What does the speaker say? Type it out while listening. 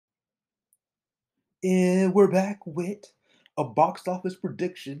And we're back with a box office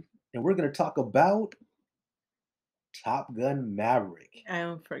prediction, and we're going to talk about Top Gun Maverick.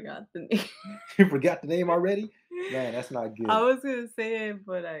 I forgot the name. You forgot the name already? Man, that's not I good. was gonna say it,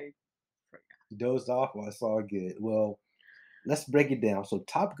 but I forgot. You dozed off? Well, it's all good. Well, let's break it down. So,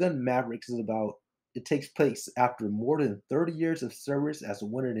 Top Gun Maverick is about it takes place after more than 30 years of service as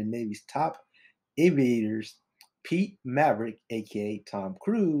one of the Navy's top aviators. Pete Maverick, aka Tom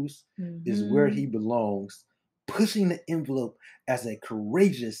Cruise, is where he Mhm. belongs, pushing the envelope as a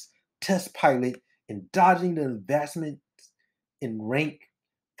courageous test pilot and dodging the advancements in rank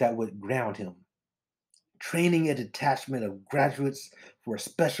that would ground him. Training a detachment of graduates for a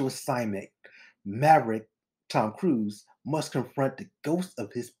special assignment, Maverick, Tom Cruise, must confront the ghost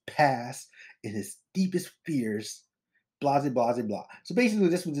of his past and his deepest fears. Blah, blah, blah, blah. So basically,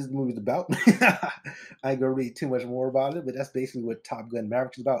 this is what this movie is about. I ain't gonna read too much more about it, but that's basically what Top Gun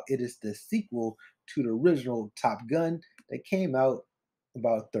Maverick is about. It is the sequel to the original Top Gun that came out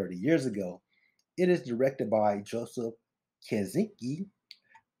about 30 years ago. It is directed by Joseph Kaczynski.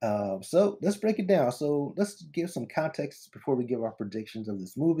 So let's break it down. So let's give some context before we give our predictions of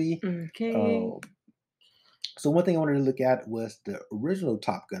this movie. Okay. Uh, so one thing I wanted to look at was the original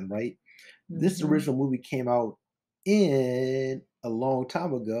Top Gun, right? This Mhm. original movie came out in a long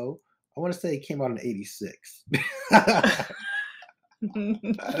time ago. I want to say it came out in '86.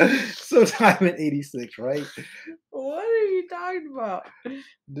 Sometime in '86, right? What are you talking about?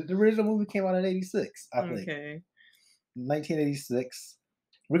 The original movie came out in '86, I think. Okay. 1986.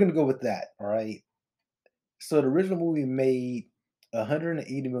 We're gonna go with that, all right? So the original movie made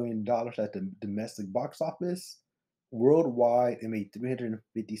 $180 million at the domestic box office. Worldwide, it made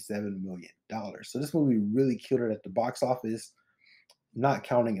 $357 million. So this movie really killed it at the box office, not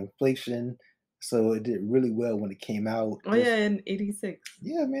counting inflation. So it did really well when it came out. Oh This, yeah, in '86.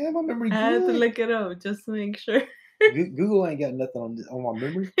 yeah, man, my memory I had to good. look it up just to make sure. Google ain't got nothing on my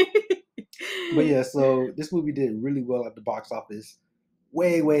memory. But yeah, so this movie did really well at the box office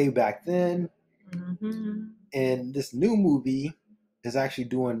way, way back then. Mhm. And this new movie is actually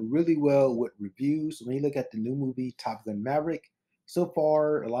doing really well with reviews. When you look at the new movie, Top Gun Maverick, so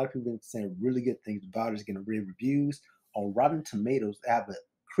far, a lot of people have been saying really good things about it. It's getting rave reviews. On Rotten Tomatoes, they have a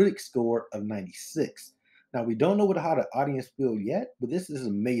critic score of 96. Now, we don't know how the audience feel yet, but this is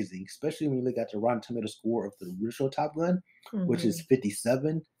amazing, especially when you look at the Rotten Tomato score of the original Top Gun, which is Mhm.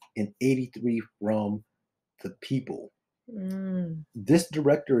 57 and 83 from the people. Mm. This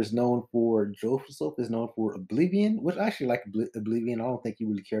director is known for Joseph is known for Oblivion, which I actually like Oblivion. I don't think he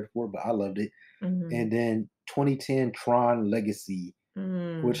really cared for it, but I loved it. And Mhm. then 2010 Tron Legacy, which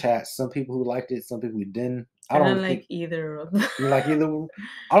Mm. had some people who liked it, some people who didn't. I I don't don't really like think either of them. you like either one.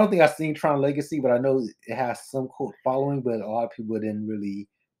 I don't think I've seen Tron Legacy, but I know it has some cult following, but a lot of people didn't really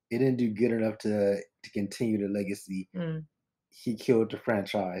it didn't do good enough to continue the legacy. Mm. He killed the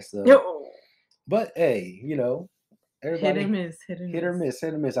franchise. So Yo. but hey, Hit and everybody miss, hit and hit or miss. miss,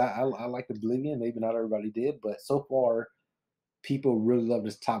 hit or miss. I like Oblivion. Maybe not everybody did, but so far, people really love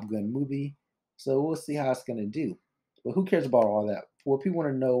this Top Gun movie. So we'll see how it's gonna do. But who cares about all that? Well, people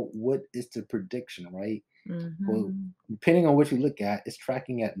want to know what is the prediction, right? Well, Mhm. depending on what you look at, it's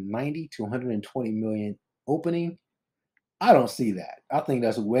tracking at 90 to 120 million opening. I don't see that. I think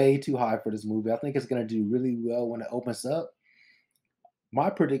that's way too high for this movie. I think it's gonna do really well when it opens up. My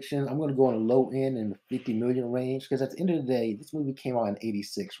prediction, I'm going to go on the low end in the 50 million range because at the end of the day, this movie came out in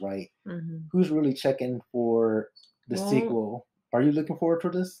 '86, right? Mhm. Who's really checking for the Well, sequel? Are you looking forward to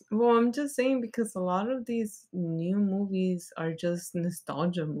this? I'm just saying because a lot of these new movies are just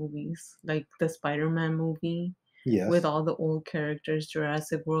nostalgia movies, like the Spider-Man movie with Yes. all the old characters,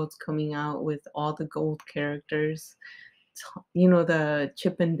 Jurassic World's coming out with all the gold characters. The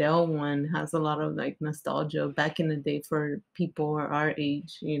Chip and Dale one has a lot of like nostalgia back in the day for people our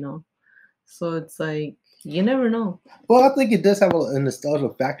age. So it's like you never know. Well, I think it does have a nostalgia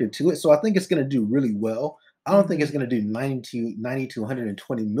factor to it, so I think it's going to do really well. I don't think it's Mhm. going to do 90 to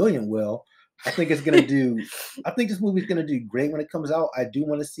 120 million well. I think it's going to do. I think this movie's going to do great when it comes out. I do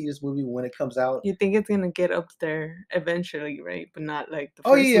want to see this movie when it comes out. You think it's gonna get up there eventually, right? But not like the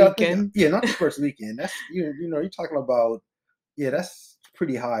Oh first yeah, I think weekend. yeah, not the first weekend. That's you're talking about yeah, that's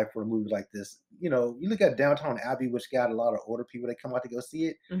pretty high for a movie like this. You look at Downtown Abbey, which got a lot of older people that come out to go see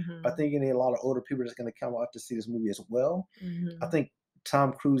it. I Mhm. think you need a lot of older people that's going to come out to see this movie as well. I Mhm. think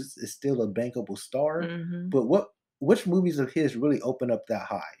Tom Cruise is still a bankable star, Mhm. but which movies of his really open up that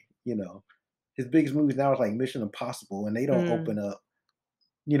high? His biggest movies now is like Mission Impossible, and they don't open Mm. up.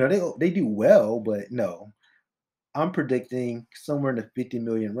 They do well, but no. I'm predicting somewhere in the 50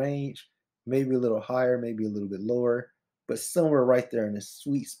 million range, maybe a little higher, maybe a little bit lower, but somewhere right there in the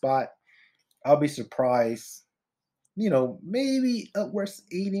sweet spot. I'll be surprised. Maybe upwards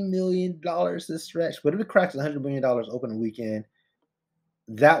 $80 million this stretch. But if it cracks $100 million opening weekend,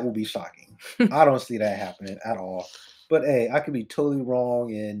 that will be shocking. I don't see that happening at all. But hey, I could be totally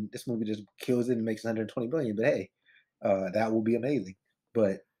wrong, and this movie just kills it and makes 120 million. But hey, that will be amazing.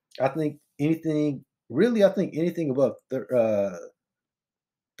 But I think I think anything above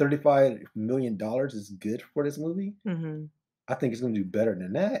 $35 million is good for this movie. Mhm. I think it's going to do better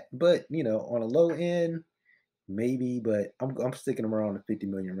than that. But on a low end, maybe. But I'm sticking around the 50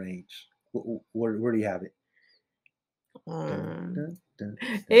 million range. Where do you have it? Dun, Um, dun, dun,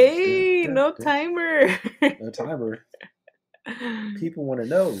 dun, dun, hey, dun, no dun. timer. No timer. People want to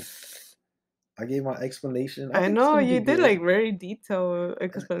know. I gave my explanation. I I think it's know gonna do you did like good. very detailed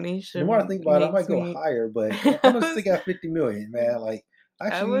The more I explanation think about it, I might makes go me higher, but I'm I gonna was stick at 50 million, man. Like, I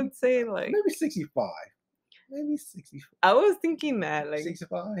actually, would say like maybe 65. Maybe 60, I was thinking that like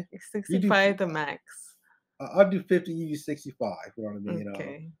 65. You do. 65 the max. I'll do 50. You do 65. You know what I mean?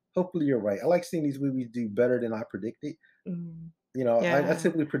 Okay. Hopefully you're right. I like seeing these movies do better than I predicted. Mm, I yeah.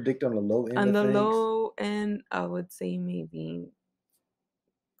 typically predict on the low end On of the things. low end, I would say maybe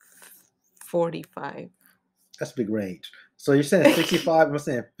 45. That's a big range. So you're saying 65. I'm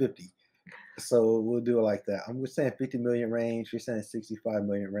saying 50. So we'll do it like that. I'm just saying 50 million range. You're saying 65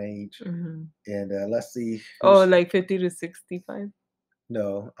 million range. Mhm. And let's see Oh, who's like 50 to 65?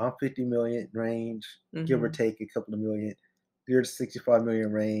 no. I'm 50 million range, give or Mhm. take a couple of million. You're the 65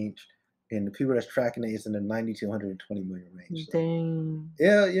 million range, and the people that's tracking it is in the 90 to 120 million range. So Dang.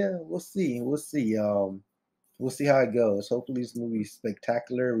 yeah, yeah, we'll see. We'll see. We'll see how it goes. Hopefully, this movie is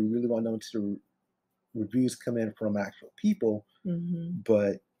spectacular. We really want to know to the reviews come in from actual people, Mhm.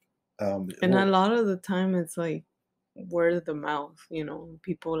 but And a well, lot of the time it's like word of the mouth,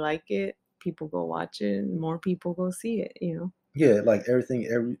 people like it, people go watch it, and more people go see it. yeah, like everything,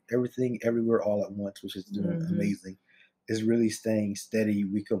 everywhere, all at once, which is doing Mhm. amazing. Is really staying steady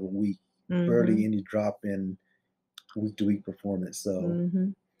week over week, barely Mhm. any drop in week to week performance. So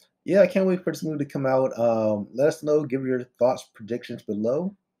Mhm. yeah, I can't wait for this movie to come out. Let us know, give your thoughts, predictions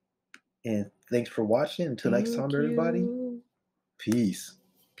below, and thanks for watching. Until next time, Thank everybody. you. Peace.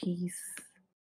 Peace.